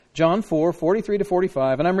John 4:43 to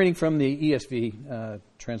 45, and I'm reading from the ESV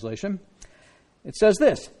translation. It says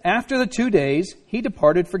this, "After the 2 days, he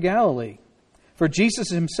departed for Galilee. For Jesus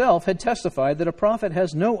himself had testified that a prophet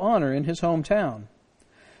has no honor in his hometown.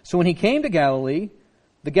 So when he came to Galilee,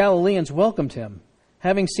 the Galileans welcomed him,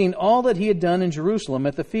 having seen all that he had done in Jerusalem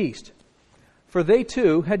at the feast. For they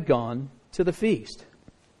too had gone to the feast."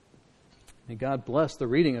 May God bless the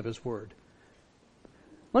reading of his word.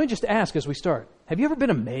 Let me just ask as we start, have you ever been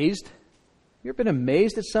amazed? You ever been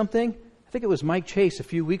amazed at something? I think it was Mike Chase a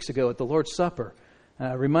few weeks ago at the Lord's Supper.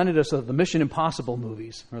 Reminded us of the Mission Impossible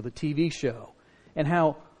movies or the TV show. And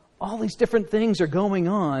how all these different things are going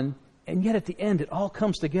on, and yet at the end it all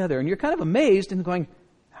comes together. And you're kind of amazed and going,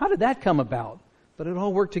 how did that come about? But it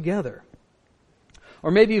all worked together.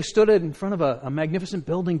 Or maybe you've stood in front of a magnificent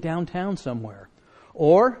building downtown somewhere.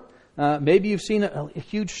 Or maybe you've seen a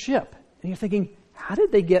huge ship, and you're thinking, how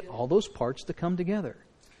did they get all those parts to come together?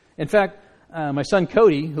 In fact, my son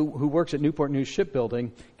Cody, who works at Newport News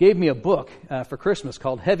Shipbuilding, gave me a book for Christmas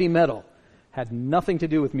called Heavy Metal. Had nothing to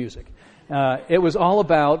do with music. It was all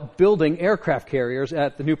about building aircraft carriers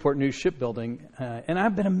at the Newport News Shipbuilding. And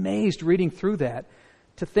I've been amazed reading through that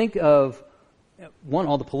to think of, one,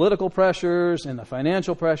 all the political pressures and the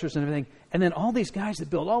financial pressures and everything, and then all these guys that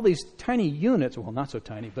build all these tiny units, well, not so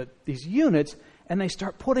tiny, but these units, and they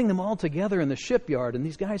start putting them all together in the shipyard, and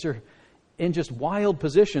these guys are in just wild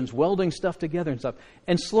positions, welding stuff together and stuff.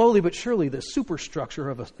 And slowly but surely, the superstructure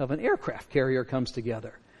of an aircraft carrier comes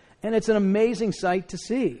together. And it's an amazing sight to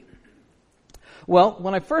see. Well,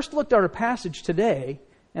 when I first looked at our passage today,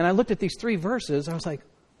 and I looked at these 3 verses, I was like,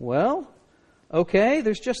 well, okay,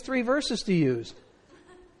 there's just 3 verses to use.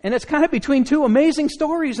 And it's kind of between 2 amazing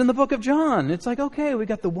stories in the book of John. It's like, okay, we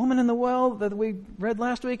got the woman in the well that we read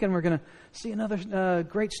last week, and we're going to see another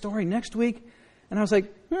great story next week. And I was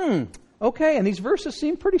like, okay, and these verses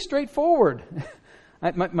seem pretty straightforward.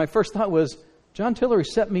 My first thought was, John Tillery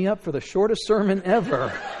set me up for the shortest sermon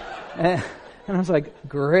ever. And I was like,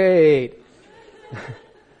 great.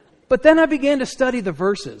 But then I began to study the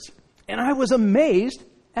verses, and I was amazed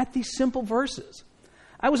at these simple verses.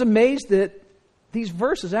 I was amazed that these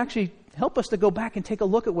verses actually help us to go back and take a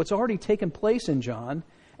look at what's already taken place in John,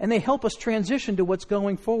 and they help us transition to what's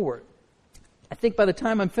going forward. I think by the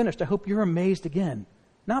time I'm finished, I hope you're amazed again.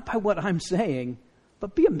 Not by what I'm saying,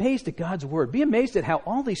 but be amazed at God's Word. Be amazed at how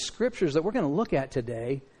all these scriptures that we're going to look at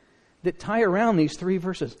today that tie around these 3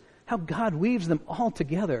 verses, how God weaves them all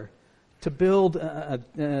together to build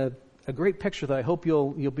a great picture that I hope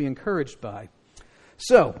you'll be encouraged by.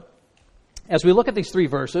 So, as we look at these 3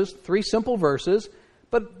 verses, 3 simple verses,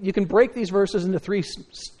 but you can break these verses into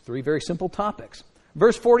three very simple topics.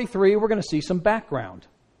 Verse 43, we're going to see some background.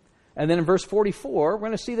 And then in verse 44, we're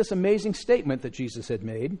going to see this amazing statement that Jesus had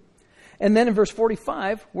made. And then in verse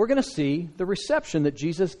 45, we're going to see the reception that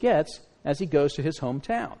Jesus gets as he goes to his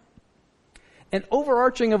hometown. And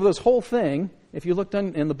overarching of this whole thing, if you looked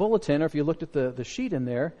in the bulletin or if you looked at the sheet in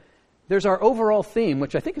there, there's our overall theme,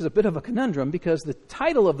 which I think is a bit of a conundrum because the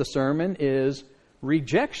title of the sermon is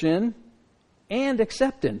Rejection and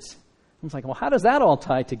Acceptance. I was like, well, how does that all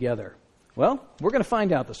tie together? Well, we're going to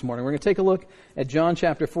find out this morning. We're going to take a look at John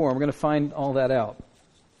chapter 4, and we're going to find all that out.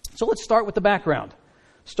 So let's start with the background.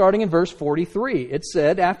 Starting in verse 43, it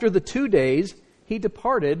said, after the 2 days, he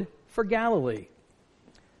departed for Galilee.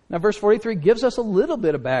 Now, verse 43 gives us a little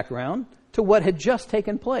bit of background to what had just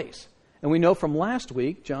taken place. And we know from last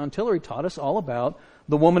week, John Tillery taught us all about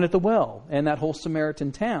the woman at the well and that whole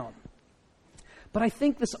Samaritan town. But I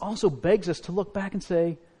think this also begs us to look back and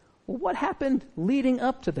say, well, what happened leading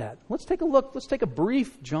up to that? Let's take a look. Let's take a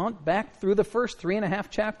brief jaunt back through the first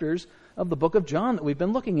 3.5 chapters of the book of John that we've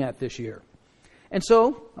been looking at this year. And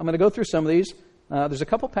so I'm going to go through some of these. There's a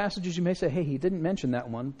couple passages you may say, hey, he didn't mention that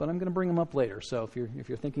one, but I'm going to bring them up later. So if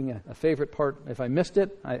you're thinking a favorite part, if I missed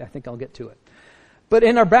it, I think I'll get to it. But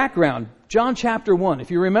in our background, John chapter 1,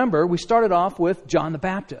 if you remember, we started off with John the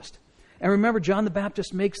Baptist. And remember, John the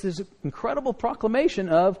Baptist makes this incredible proclamation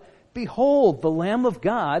of, behold, the Lamb of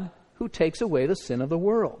God who takes away the sin of the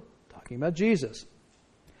world. Talking about Jesus.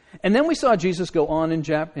 And then we saw Jesus go on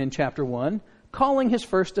in chapter 1, calling his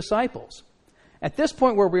first disciples. At this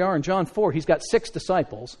point where we are in John 4, he's got 6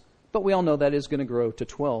 disciples, but we all know that is going to grow to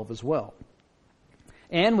 12 as well.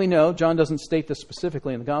 And we know, John doesn't state this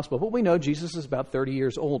specifically in the gospel, but we know Jesus is about 30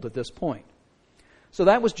 years old at this point. So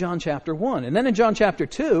that was John chapter 1. And then in John chapter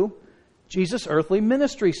 2, Jesus' earthly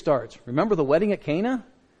ministry starts. Remember the wedding at Cana?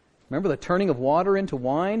 Remember the turning of water into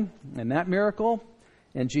wine and that miracle?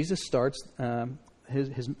 And Jesus starts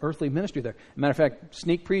his earthly ministry there. As a matter of fact,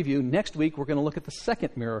 sneak preview, next week we're going to look at the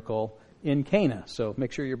second miracle in Cana. So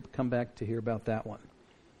make sure you come back to hear about that one.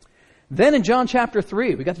 Then in John chapter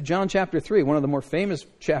 3, we got to John chapter 3, one of the more famous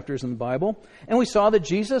chapters in the Bible, and we saw that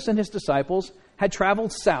Jesus and his disciples had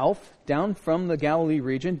traveled south, down from the Galilee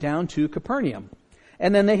region, down to Capernaum.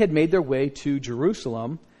 And then they had made their way to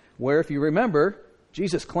Jerusalem, where, if you remember,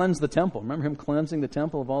 Jesus cleansed the temple. Remember him cleansing the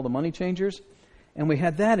temple of all the money changers? And we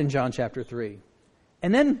had that in John chapter 3.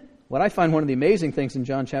 And then, what I find one of the amazing things in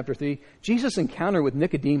John chapter 3, Jesus' encounter with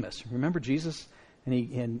Nicodemus. Remember Jesus?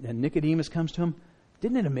 And Nicodemus comes to him.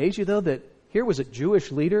 Didn't it amaze you, though, that here was a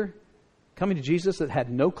Jewish leader coming to Jesus that had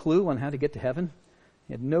no clue on how to get to heaven?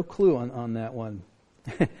 He had no clue on that one.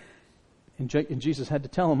 and Jesus had to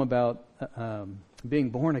tell him about being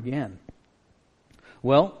born again.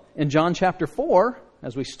 Well, in John chapter 4,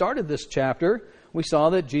 as we started this chapter, we saw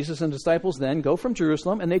that Jesus and disciples then go from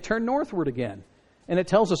Jerusalem and they turn northward again. And it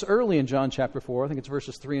tells us early in John chapter 4, I think it's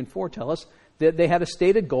verses 3 and 4, tell us that they had a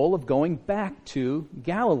stated goal of going back to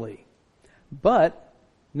Galilee. But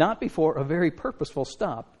not before a very purposeful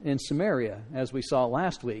stop in Samaria, as we saw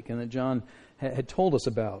last week and that John had told us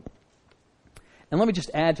about. And let me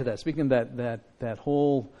just add to that, speaking of that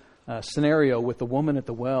whole scenario with the woman at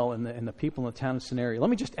the well and the people in the town of Samaria, let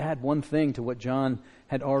me just add one thing to what John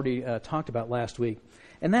had already talked about last week.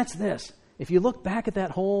 And that's this. If you look back at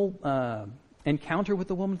that whole encounter with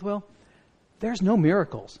the woman at the well, there's no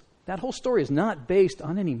miracles. That whole story is not based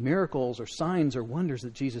on any miracles or signs or wonders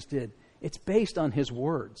that Jesus did. It's based on his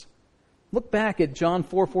words. Look back at John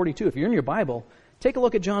 4:42. If you're in your Bible, take a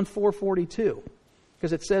look at John 4:42,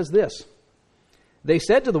 because it says this. They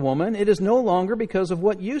said to the woman, "It is no longer because of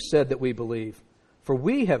what you said that we believe, for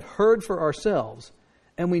we have heard for ourselves,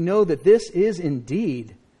 and we know that this is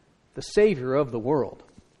indeed the Savior of the world."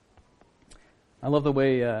 I love the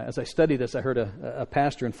way, as I studied this, I heard a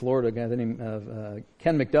pastor in Florida, a guy named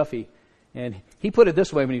Ken McDuffie, and he put it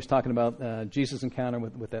this way when he was talking about Jesus' encounter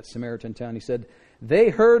with that Samaritan town. He said, "They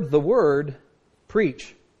heard the word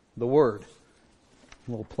preach the word."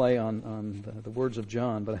 A little play on the words of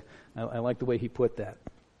John, but I like the way he put that.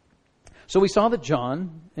 So we saw that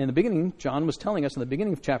John was telling us in the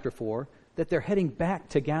beginning of chapter 4 that they're heading back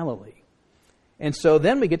to Galilee. And so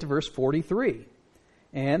then we get to verse 43.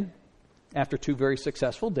 And after 2 very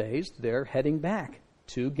successful days, they're heading back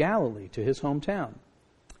to Galilee, to his hometown.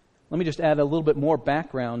 Let me just add a little bit more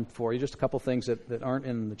background for you, just a couple things that aren't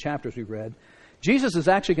in the chapters we read. Jesus is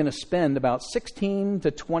actually going to spend about 16 to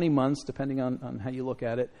 20 months, depending on how you look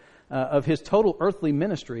at it, of his total earthly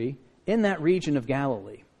ministry in that region of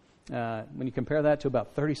Galilee. When you compare that to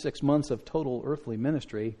about 36 months of total earthly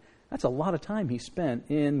ministry, that's a lot of time he spent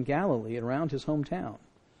in Galilee around his hometown.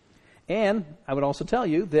 And I would also tell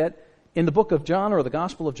you that in the book of John or the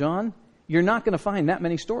Gospel of John, you're not going to find that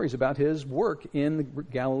many stories about his work in the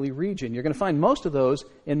Galilee region. You're going to find most of those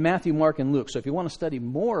in Matthew, Mark, and Luke. So if you want to study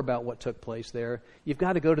more about what took place there, you've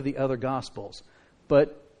got to go to the other Gospels.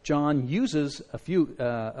 But John uses a few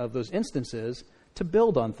of those instances to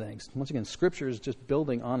build on things. Once again, Scripture is just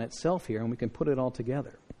building on itself here, and we can put it all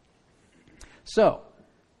together. So,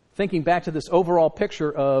 thinking back to this overall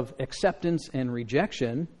picture of acceptance and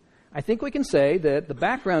rejection, I think we can say that the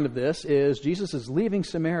background of this is Jesus is leaving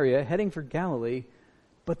Samaria, heading for Galilee,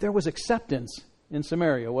 but there was acceptance in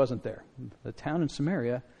Samaria, wasn't there? The town in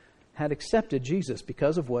Samaria had accepted Jesus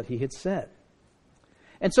because of what he had said.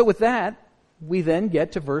 And so with that, we then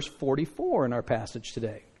get to verse 44 in our passage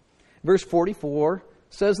today. Verse 44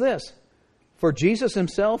 says this, "For Jesus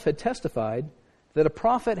himself had testified that a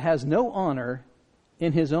prophet has no honor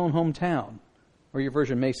in his own hometown," or your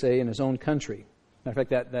version may say in his own country. Matter of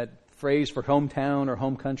fact, that phrase for hometown or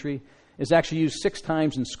home country is actually used 6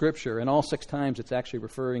 times in Scripture, and all 6 times it's actually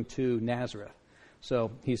referring to Nazareth.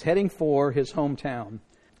 So he's heading for his hometown.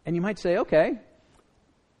 And you might say, okay,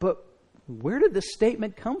 but where did this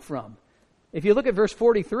statement come from? If you look at verse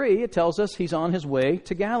 43, it tells us he's on his way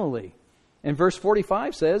to Galilee. And verse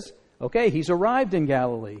 45 says, okay, he's arrived in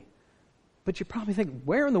Galilee. But you probably think,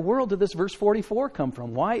 where in the world did this verse 44 come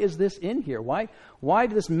from? Why is this in here? Why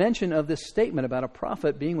did this mention of this statement about a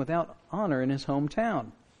prophet being without honor in his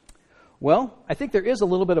hometown? Well, I think there is a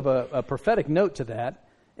little bit of a prophetic note to that,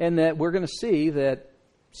 and that we're going to see that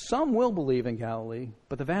some will believe in Galilee,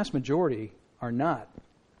 but the vast majority are not.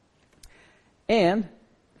 And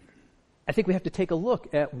I think we have to take a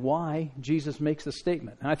look at why Jesus makes this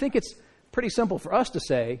statement. And I think it's pretty simple for us to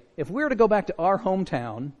say, if we were to go back to our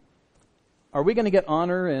hometown, are we going to get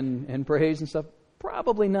honor and praise and stuff?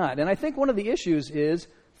 Probably not. And I think one of the issues is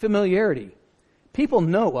familiarity. People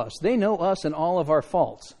know us. They know us and all of our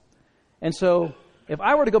faults. And so if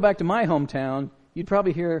I were to go back to my hometown, you'd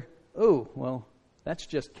probably hear, oh, well, that's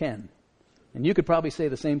just Ken. And you could probably say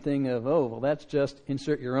the same thing of, oh, well, that's just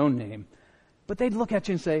insert your own name. But they'd look at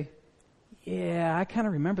you and say, yeah, I kind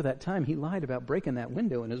of remember that time he lied about breaking that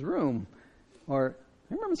window in his room. Or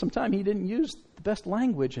I remember some time he didn't use the best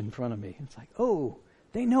language in front of me. It's like, oh,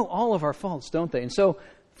 they know all of our faults, don't they? And so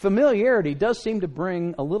familiarity does seem to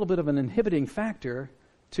bring a little bit of an inhibiting factor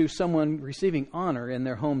to someone receiving honor in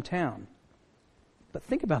their hometown. But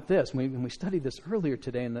think about this. When we studied this earlier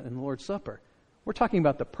today in the Lord's Supper, we're talking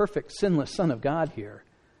about the perfect, sinless Son of God here.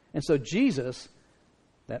 And so Jesus,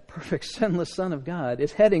 that perfect, sinless Son of God,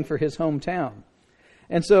 is heading for his hometown.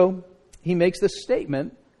 And so he makes this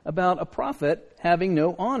statement about a prophet having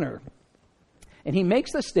no honor. And he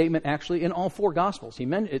makes this statement actually in all four Gospels.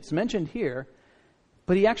 It's mentioned here,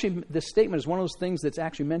 but this statement is one of those things that's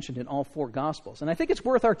actually mentioned in all four Gospels. And I think it's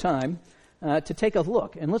worth our time to take a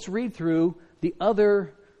look. And let's read through the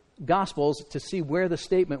other Gospels to see where the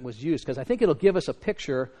statement was used, because I think it'll give us a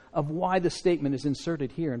picture of why the statement is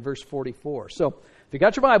inserted here in verse 44. So if you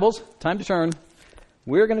got your Bibles, time to turn.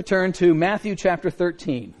 We're going to turn to Matthew chapter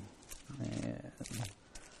 13. And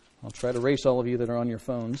I'll try to race all of you that are on your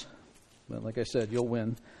phones. But like I said, you'll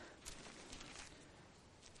win.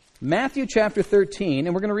 Matthew chapter 13,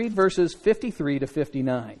 and we're going to read verses 53 to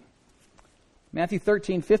 59. Matthew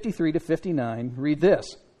 13, 53 to 59, read this.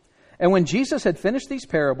 And when Jesus had finished these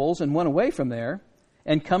parables and went away from there,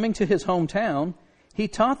 and coming to his hometown, he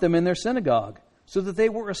taught them in their synagogue, so that they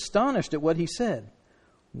were astonished at what he said.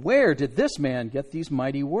 Where did this man get these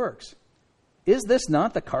mighty works? Is this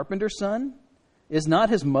not the carpenter's son? Is not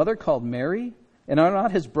his mother called Mary? And are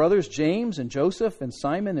not his brothers James and Joseph and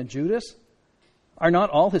Simon and Judas? Are not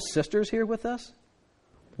all his sisters here with us?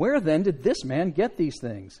 Where then did this man get these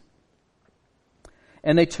things?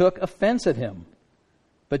 And they took offense at him.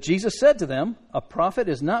 But Jesus said to them, a prophet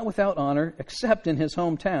is not without honor except in his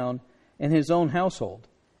hometown and his own household.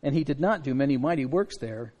 And he did not do many mighty works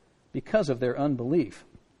there because of their unbelief.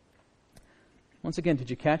 Once again, did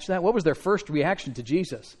you catch that? What was their first reaction to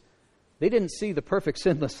Jesus? They didn't see the perfect,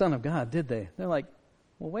 sinless Son of God, did they? They're like,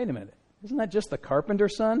 well, wait a minute. Isn't that just the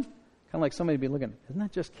carpenter's son? Kind of like somebody would be looking, isn't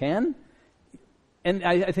that just Ken? And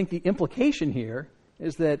I think the implication here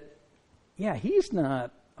is that, yeah, he's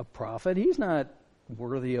not a prophet. He's not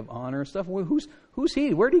worthy of honor and stuff. Well, who's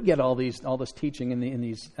he? Where did he get all this teaching in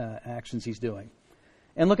these actions he's doing?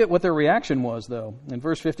 And look at what their reaction was, though. In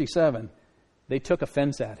verse 57, they took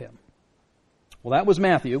offense at him. Well, that was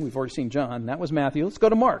Matthew. We've already seen John. That was Matthew. Let's go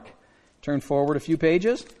to Mark. Turn forward a few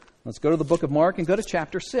pages. Let's go to the book of Mark and go to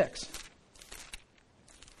chapter 6.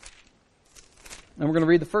 And we're going to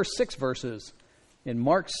read the first 6 verses in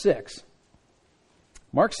Mark 6.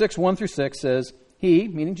 Mark 6, 1 through 6 says, He,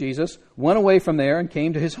 meaning Jesus, went away from there and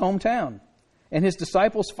came to his hometown, and his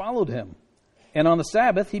disciples followed him. And on the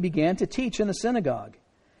Sabbath he began to teach in the synagogue.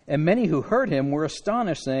 And many who heard him were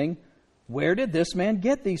astonished, saying, Where did this man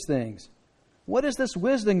get these things? What is this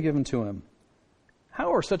wisdom given to him?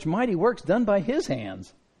 How are such mighty works done by his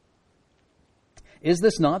hands? Is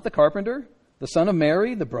this not the carpenter, the son of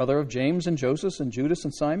Mary, the brother of James and Joseph and Judas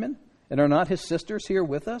and Simon? And are not his sisters here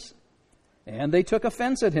with us? And they took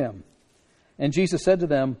offense at him. And Jesus said to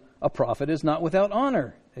them, A prophet is not without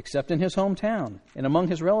honor, except in his hometown, and among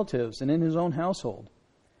his relatives, and in his own household.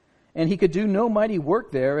 And he could do no mighty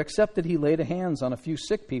work there, except that he laid hands on a few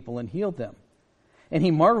sick people and healed them. And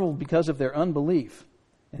he marveled because of their unbelief.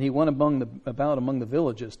 And he went about among the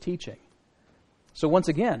villages teaching. So once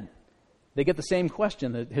again, they get the same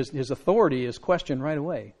question. That his authority is questioned right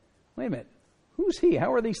away. Wait a minute. Who's he?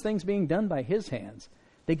 How are these things being done by his hands?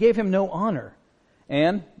 They gave him no honor.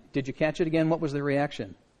 And, did you catch it again? What was their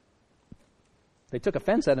reaction? They took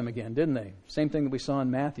offense at him again, didn't they? Same thing that we saw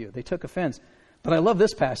in Matthew. They took offense. But I love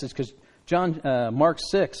this passage because Mark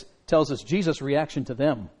 6 tells us Jesus' reaction to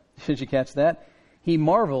them. Did you catch that? He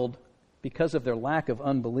marveled because of their lack of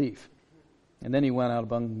unbelief. And then he went out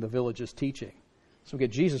among the villages teaching. So we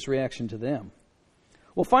get Jesus' reaction to them.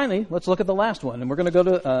 Well, finally, let's look at the last one. And we're going to go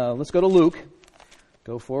to, let's go to Luke.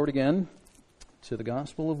 Go forward again to the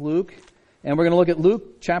Gospel of Luke. And we're going to look at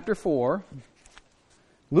Luke chapter 4.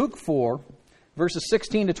 Luke 4, verses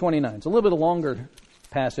 16 to 29. It's a little bit a longer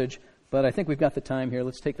passage, but I think we've got the time here.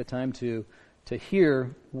 Let's take the time to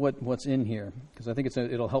hear what's in here, because I think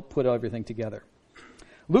it'll help put everything together.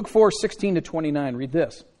 Luke 4, 16 to 29, read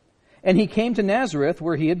this. And he came to Nazareth,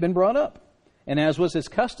 where he had been brought up. And as was his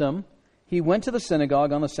custom, he went to the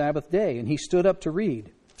synagogue on the Sabbath day, and he stood up to read.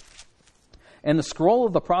 And the scroll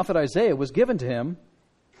of the prophet Isaiah was given to him,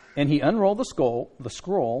 and he unrolled the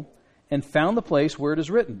scroll, and found the place where it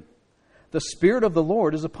is written, The Spirit of the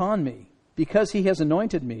Lord is upon me, because he has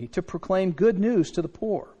anointed me to proclaim good news to the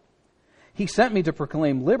poor. He sent me to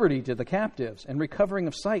proclaim liberty to the captives, and recovering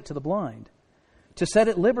of sight to the blind, to set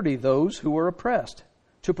at liberty those who are oppressed,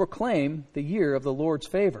 to proclaim the year of the Lord's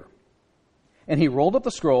favor." And he rolled up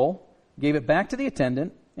the scroll, gave it back to the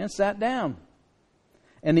attendant, and sat down.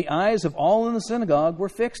 And the eyes of all in the synagogue were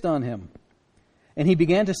fixed on him. And he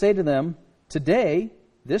began to say to them, "Today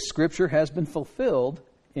this scripture has been fulfilled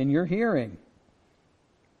in your hearing."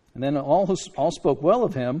 And then all spoke well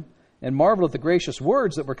of him and marveled at the gracious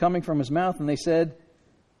words that were coming from his mouth. And they said,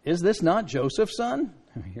 "Is this not Joseph's son?"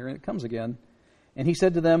 Here it comes again. And he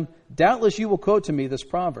said to them, "Doubtless you will quote to me this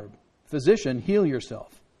proverb, 'Physician, heal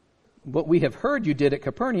yourself. What we have heard you did at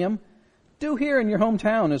Capernaum, do here in your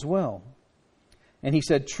hometown as well." And he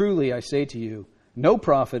said, "Truly I say to you, no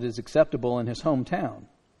prophet is acceptable in his hometown.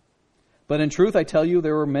 But in truth I tell you,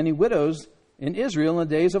 there were many widows in Israel in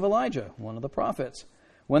the days of Elijah," one of the prophets,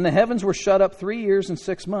 "when the heavens were shut up 3 years and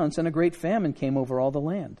 6 months, and a great famine came over all the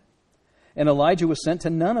land. And Elijah was sent to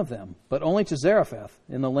none of them, but only to Zarephath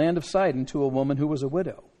in the land of Sidon, to a woman who was a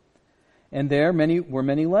widow. And there were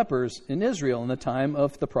many lepers in Israel in the time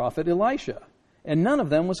of the prophet Elisha, and none of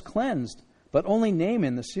them was cleansed, but only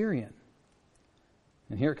Naaman the Syrian."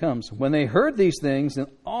 And here it comes. "When they heard these things, and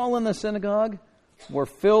all in the synagogue were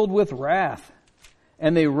filled with wrath.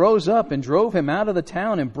 And they rose up and drove him out of the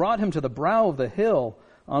town and brought him to the brow of the hill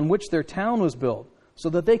on which their town was built, so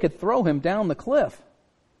that they could throw him down the cliff.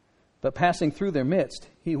 But passing through their midst,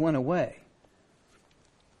 he went away."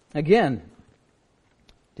 Again,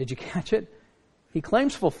 did you catch it? He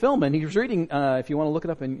claims fulfillment. He's reading, if you want to look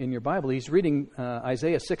it up in your Bible, he's reading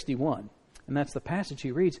Isaiah 61. And that's the passage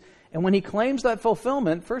he reads. And when he claims that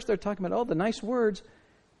fulfillment, first they're talking about, the nice words.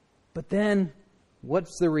 But then,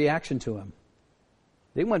 what's the reaction to him?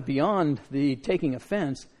 They went beyond the taking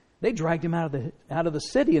offense. They dragged him out of the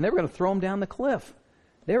city, and they were going to throw him down the cliff.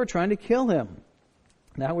 They were trying to kill him.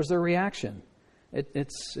 That was their reaction.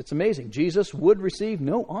 It's amazing. Jesus would receive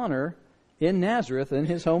no honor in Nazareth, in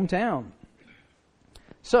his hometown.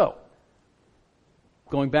 So,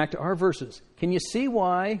 going back to our verses, can you see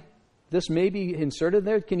why this may be inserted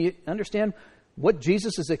there? Can you understand what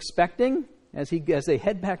Jesus is expecting as they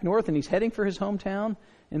head back north and he's heading for his hometown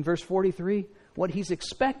in verse 43? What he's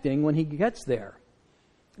expecting when he gets there.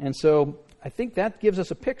 And so I think that gives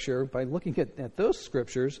us a picture, by looking at those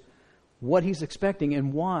scriptures, what he's expecting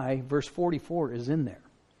and why verse 44 is in there.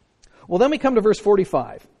 Well, then we come to verse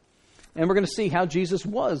 45, and we're going to see how Jesus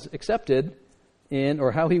was accepted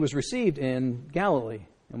or how he was received in Galilee.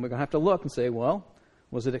 And we're going to have to look and say, well,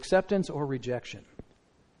 was it acceptance or rejection?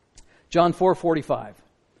 John 4:45,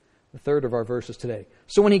 the third of our verses today.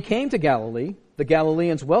 "So when he came to Galilee, the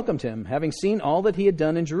Galileans welcomed him, having seen all that he had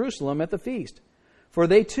done in Jerusalem at the feast. For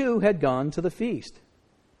they too had gone to the feast."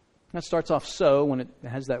 That starts off "so" when it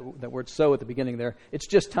has that word "so" at the beginning there. It's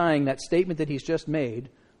just tying that statement that he's just made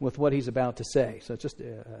with what he's about to say. So it's just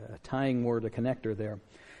a tying word, a connector there.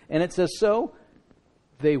 And it says, "So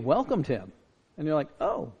they welcomed him." And you're like,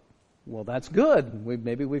 oh, well, that's good.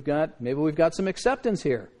 Maybe we've got some acceptance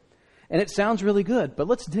here. And it sounds really good, but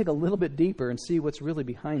let's dig a little bit deeper and see what's really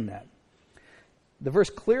behind that. The verse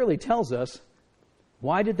clearly tells us,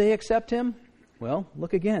 why did they accept him? Well,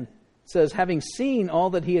 look again. It says, having seen all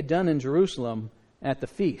that he had done in Jerusalem at the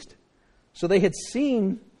feast. So they had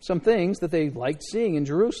seen some things that they liked seeing in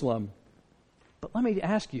Jerusalem. But let me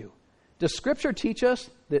ask you, does Scripture teach us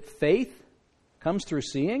that faith comes through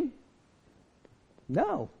seeing?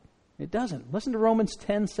 No, it doesn't. Listen to Romans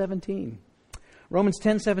 10:17. Romans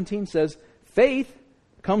 10:17 says, faith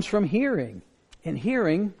comes from hearing, and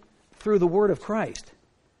hearing through the word of Christ.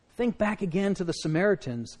 Think back again to the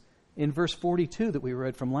Samaritans in verse 42 that we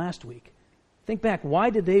read from last week. Think back, why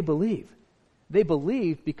did they believe? They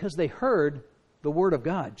believed because they heard the word of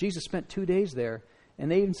God. Jesus spent 2 days there,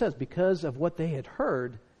 and it even says, because of what they had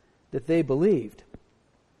heard, that they believed.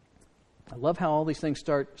 I love how all these things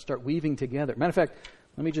start weaving together. Matter of fact,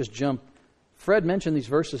 let me just jump. Fred mentioned these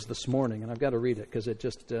verses this morning, and I've got to read it because it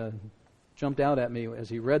just jumped out at me as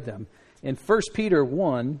he read them. In 1 Peter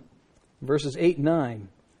 1, verses 8 and 9,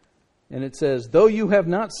 and it says, though you have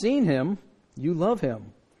not seen him, you love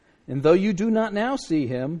him. And though you do not now see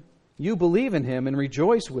him, you believe in him and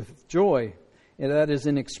rejoice with joy. And that is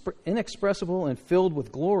inexpressible and filled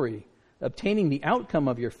with glory, obtaining the outcome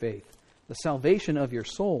of your faith, the salvation of your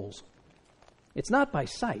souls. It's not by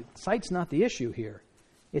sight. Sight's not the issue here.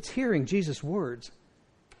 It's hearing Jesus' words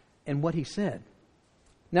and what he said.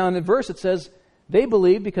 Now in the verse it says, they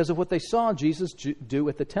believed because of what they saw Jesus do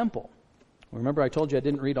at the temple. Remember I told you I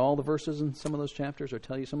didn't read all the verses in some of those chapters or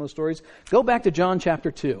tell you some of those stories? Go back to John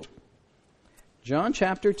chapter 2. John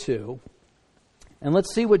chapter 2, and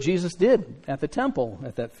let's see what Jesus did at the temple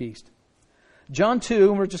at that feast. John 2,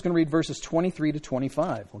 and we're just going to read verses 23 to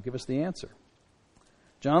 25. Will give us the answer.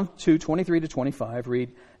 John 2:23-25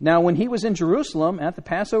 read, "Now when he was in Jerusalem at the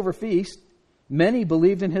Passover feast, many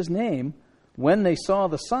believed in his name when they saw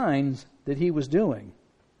the signs that he was doing.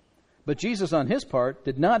 But Jesus on his part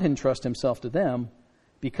did not entrust himself to them,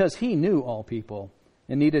 because he knew all people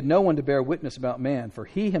and needed no one to bear witness about man, for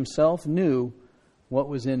he himself knew what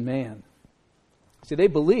was in man." See, they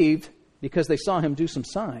believed because they saw him do some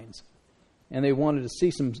signs, and they wanted to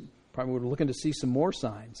see probably were looking to see some more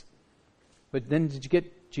signs. But then did you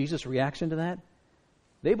get Jesus' reaction to that?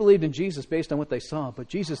 They believed in Jesus based on what they saw, but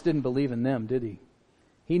Jesus didn't believe in them, did he?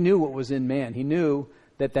 He knew what was in man. He knew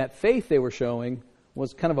that faith they were showing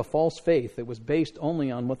was kind of a false faith that was based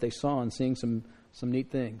only on what they saw and seeing some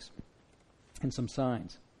neat things and some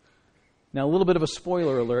signs. Now, a little bit of a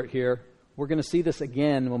spoiler alert here. We're going to see this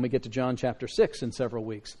again when we get to John chapter 6 in several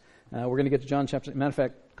weeks. We're going to get to John chapter... Matter of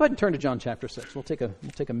fact, go ahead and turn to John chapter 6. We'll take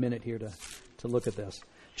a minute here to look at this.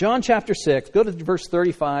 John chapter 6, go to verse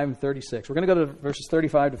 35 and 36. We're going to go to verses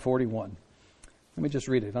 35 to 41. Let me just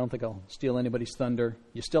read it. I don't think I'll steal anybody's thunder.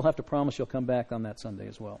 You still have to promise you'll come back on that Sunday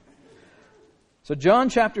as well. So John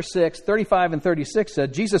chapter 6, 35 and 36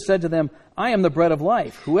 said, "Jesus said to them, I am the bread of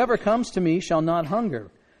life. Whoever comes to me shall not hunger,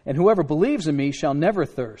 and whoever believes in me shall never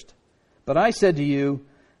thirst. But I said to you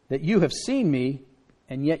that you have seen me,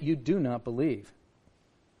 and yet you do not believe."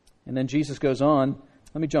 And then Jesus goes on.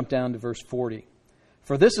 Let me jump down to verse 40.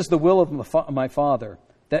 "For this is the will of my Father,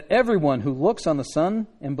 that everyone who looks on the Son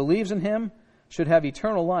and believes in him should have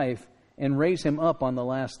eternal life, and raise him up on the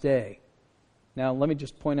last day." Now, let me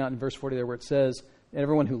just point out in verse 40 there where it says,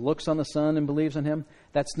 everyone who looks on the Son and believes in him,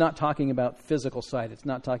 that's not talking about physical sight. It's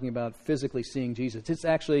not talking about physically seeing Jesus. It's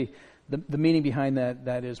actually, the meaning behind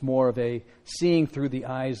that is more of a seeing through the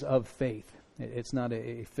eyes of faith. It's not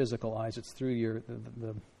a physical eyes. It's through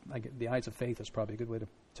the eyes of faith is probably a good way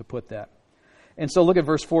to put that. And so look at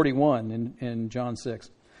verse 41 in John 6.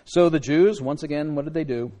 "So the Jews," once again, what did they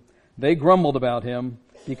do? "They grumbled about him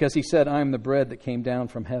because he said, I am the bread that came down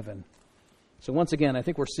from heaven." So once again, I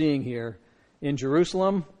think we're seeing here in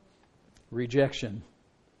Jerusalem, rejection.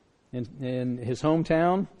 In his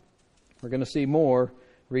hometown, we're going to see more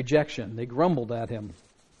rejection. They grumbled at him.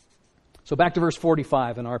 So back to verse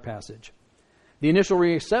 45 in our passage. The initial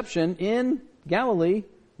reception in Galilee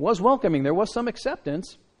was welcoming. There was some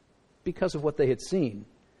acceptance because of what they had seen.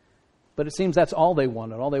 But it seems that's all they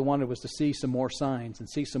wanted. All they wanted was to see some more signs and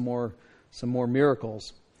see some more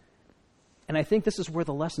miracles. And I think this is where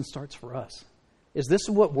the lesson starts for us. Is this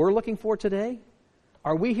what we're looking for today?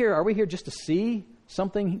 Are we here just to see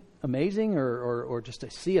something amazing or just to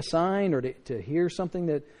see a sign or to hear something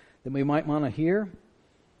that we might want to hear?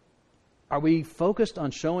 Are we focused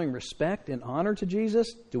on showing respect and honor to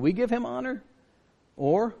Jesus? Do we give him honor?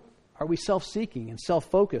 Or are we self-seeking and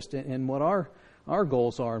self-focused in what our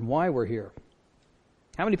goals are and why we're here?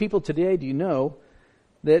 How many people today do you know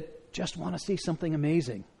that just want to see something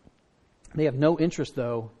amazing? They have no interest,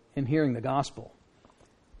 though, in hearing the gospel.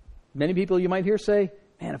 Many people you might hear say,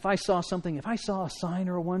 man, if I saw a sign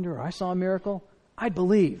or a wonder, or I saw a miracle, I'd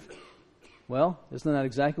believe. Well, isn't that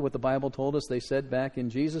exactly what the Bible told us they said back in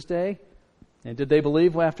Jesus' day? And did they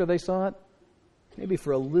believe after they saw it? Maybe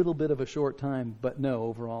for a little bit of a short time, but no,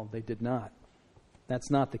 overall, they did not. That's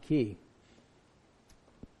not the key.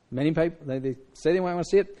 Many people, they say they might want to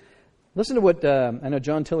see it. Listen to what, I know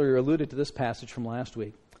John Tillery alluded to this passage from last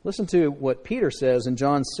week. Listen to what Peter says in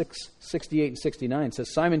John 6:68 and 69. It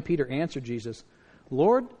says, "Simon Peter answered Jesus,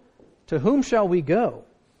 Lord, to whom shall we go?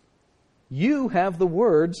 You have the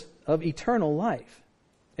words of eternal life,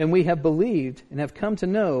 and we have believed and have come to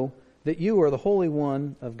know that you are the Holy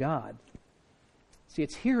One of God." See,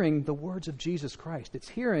 it's hearing the words of Jesus Christ. It's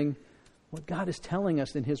hearing what God is telling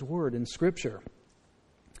us in his word in Scripture.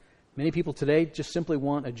 Many people today just simply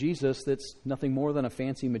want a Jesus that's nothing more than a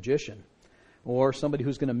fancy magician, or somebody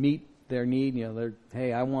who's going to meet their need.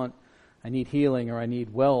 Hey, I need healing, or I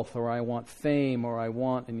need wealth, or I want fame, or I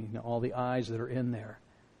want, and all the eyes that are in there.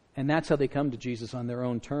 And that's how they come to Jesus on their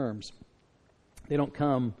own terms. They don't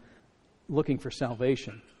come looking for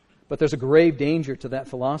salvation. But there's a grave danger to that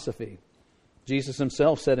philosophy. Jesus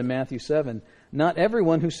himself said in Matthew 7, "Not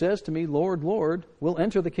everyone who says to me, Lord, Lord, will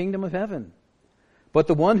enter the kingdom of heaven, but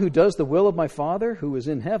the one who does the will of my Father who is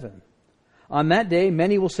in heaven. On that day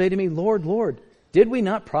many will say to me, Lord, Lord, did we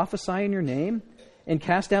not prophesy in your name, and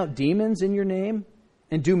cast out demons in your name,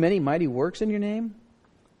 and do many mighty works in your name?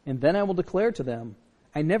 And then I will declare to them,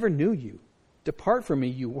 I never knew you. Depart from me,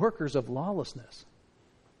 you workers of lawlessness."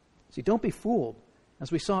 See, don't be fooled.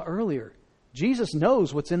 As we saw earlier, Jesus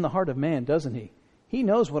knows what's in the heart of man, doesn't he? He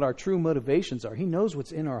knows what our true motivations are. He knows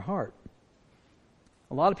what's in our heart.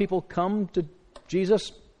 A lot of people come to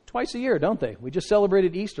Jesus twice a year, don't they? We just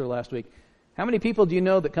celebrated Easter last week. How many people do you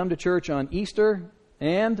know that come to church on Easter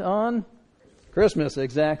and on Christmas?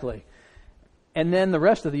 Exactly. And then the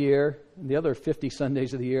rest of the year, the other 50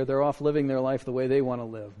 Sundays of the year, they're off living their life the way they want to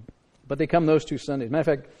live. But they come those 2 Sundays.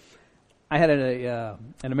 Matter of fact, I had an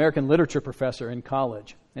American literature professor in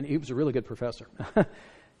college, and he was a really good professor.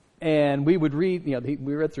 And we would read,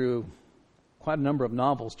 we read through quite a number of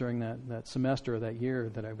novels during that semester or that year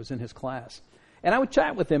that I was in his class. And I would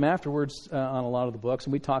chat with him afterwards on a lot of the books,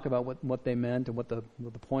 and we'd talk about what they meant and what the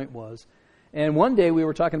point was. And one day we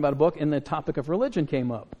were talking about a book, and the topic of religion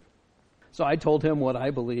came up. So I told him what I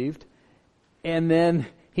believed, and then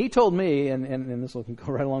he told me, and this will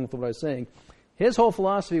go right along with what I was saying, his whole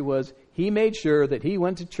philosophy was he made sure that he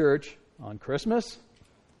went to church on Christmas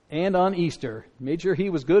and on Easter. Made sure he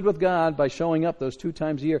was good with God by showing up those 2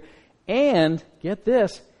 times a year. And, get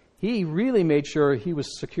this, he really made sure he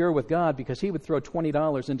was secure with God because he would throw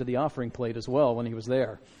 $20 into the offering plate as well when he was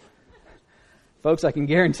there. Folks, I can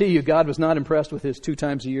guarantee you God was not impressed with his 2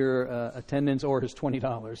 times a year attendance or his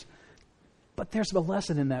 $20. But there's a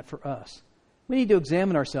lesson in that for us. We need to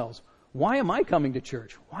examine ourselves. Why am I coming to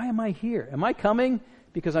church? Why am I here? Am I coming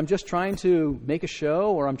because I'm just trying to make a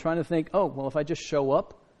show, or I'm trying to think, oh, well, if I just show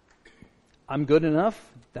up, I'm good enough?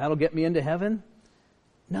 That'll get me into heaven?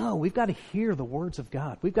 No, we've got to hear the words of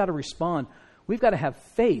God. We've got to respond. We've got to have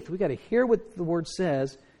faith. We've got to hear what the Word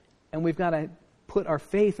says, and we've got to put our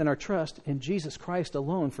faith and our trust in Jesus Christ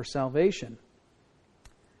alone for salvation.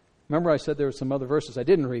 Remember I said there were some other verses I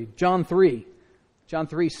didn't read. John 3,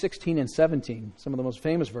 16 and 17, some of the most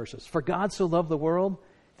famous verses. For God so loved the world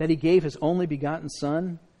that he gave his only begotten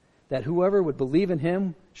Son, that whoever would believe in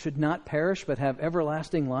him should not perish but have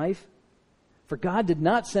everlasting life. For God did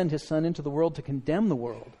not send his Son into the world to condemn the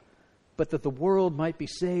world, but that the world might be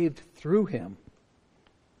saved through him.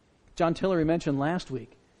 John Tillery mentioned last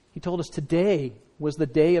week, he told us today was the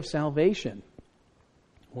day of salvation.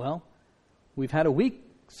 Well, we've had a week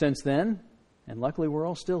since then, and luckily we're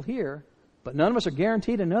all still here, but none of us are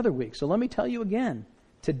guaranteed another week. So let me tell you again,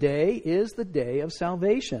 today is the day of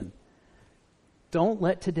salvation. Don't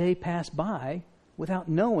let today pass by without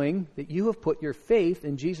knowing that you have put your faith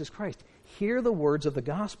in Jesus Christ. Hear the words of the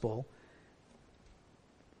gospel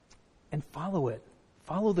and follow it.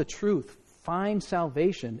 Follow the truth. Find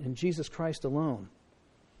salvation in Jesus Christ alone.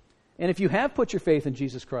 And if you have put your faith in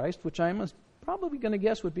Jesus Christ, which I'm probably going to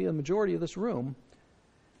guess would be a majority of this room,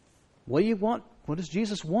 what do you want? What does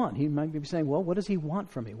Jesus want? He might be saying, well, what does he want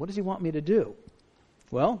from me? What does he want me to do?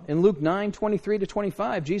 Well, in Luke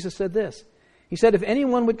 9:23-25, Jesus said this. He said, if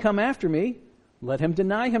anyone would come after me, let him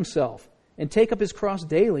deny himself and take up his cross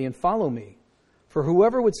daily and follow me. For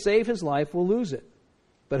whoever would save his life will lose it.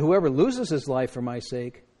 But whoever loses his life for my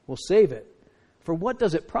sake will save it. For what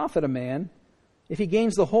does it profit a man if he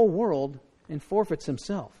gains the whole world and forfeits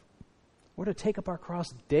himself? We're to take up our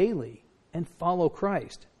cross daily and follow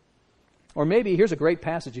Christ. Or maybe, here's a great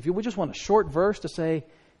passage. If you would just want a short verse to say,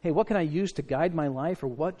 hey, what can I use to guide my life, or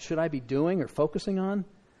what should I be doing or focusing on?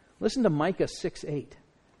 Listen to Micah 6:8.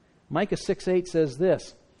 Micah 6:8 says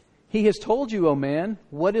this, he has told you, O man,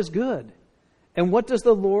 what is good, and what does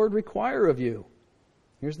the Lord require of you?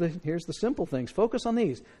 Here's the simple things. Focus on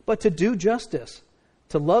these. But to do justice,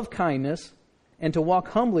 to love kindness, and to walk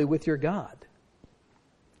humbly with your God.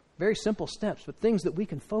 Very simple steps, but things that we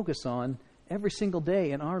can focus on every single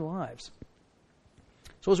day in our lives.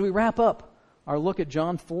 So as we wrap up our look at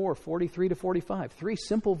John 4:43-45, 3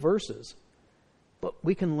 simple verses, but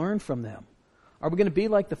we can learn from them. Are we going to be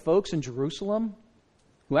like the folks in Jerusalem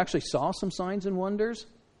who actually saw some signs and wonders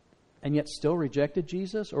and yet still rejected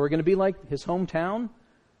Jesus? Or are we going to be like his hometown,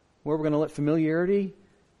 where we're going to let familiarity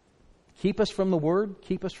keep us from the Word,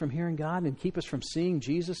 keep us from hearing God, and keep us from seeing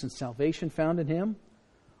Jesus and salvation found in him?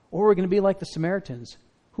 Or we're going to be like the Samaritans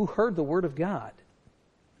who heard the Word of God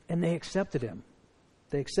and they accepted him.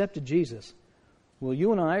 They accepted Jesus. Will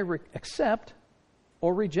you and I accept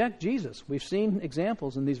or reject Jesus? We've seen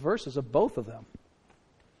examples in these verses of both of them.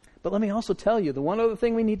 But let me also tell you, the one other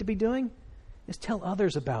thing we need to be doing is tell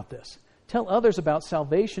others about this. Tell others about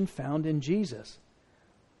salvation found in Jesus.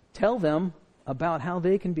 Tell them about how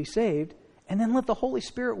they can be saved, and then let the Holy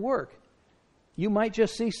Spirit work. You might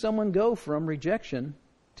just see someone go from rejection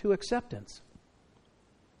to acceptance.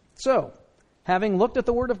 So, having looked at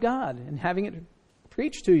the Word of God and having it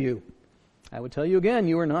preached to you, I would tell you again,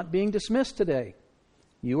 you are not being dismissed today.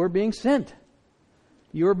 You are being sent.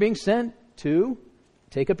 You are being sent to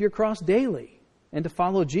take up your cross daily and to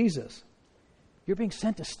follow Jesus. You're being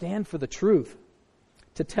sent to stand for the truth,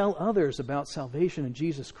 to tell others about salvation in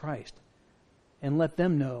Jesus Christ, and let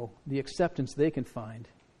them know the acceptance they can find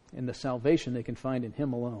and the salvation they can find in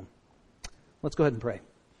Him alone. Let's go ahead and pray.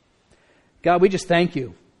 God, we just thank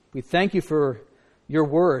You. We thank You for Your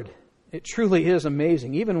Word. It truly is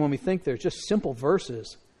amazing. Even when we think they're just simple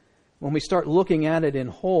verses, when we start looking at it in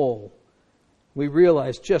whole, we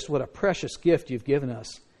realize just what a precious gift You've given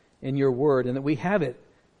us in Your Word, and that we have it.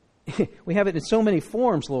 We have it in so many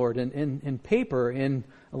forms, Lord, in paper, in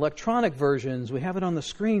electronic versions. We have it on the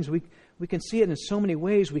screens. We can see it in so many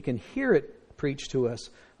ways. We can hear it preached to us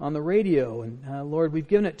on the radio. And Lord, we've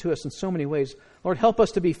given it to us in so many ways. Lord, help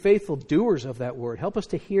us to be faithful doers of that Word. Help us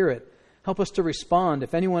to hear it. Help us to respond.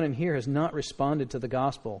 If anyone in here has not responded to the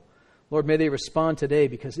gospel, Lord, may they respond today,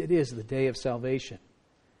 because it is the day of salvation.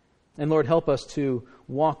 And Lord, help us to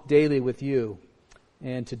walk daily with You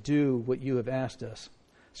and to do what You have asked us.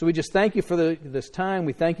 So we just thank You for this time.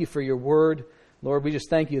 We thank You for Your Word. Lord, we just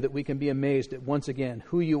thank You that we can be amazed at, once again,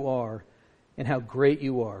 who You are and how great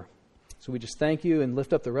You are. So we just thank You and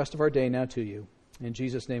lift up the rest of our day now to You. In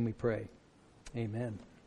Jesus' name we pray. Amen.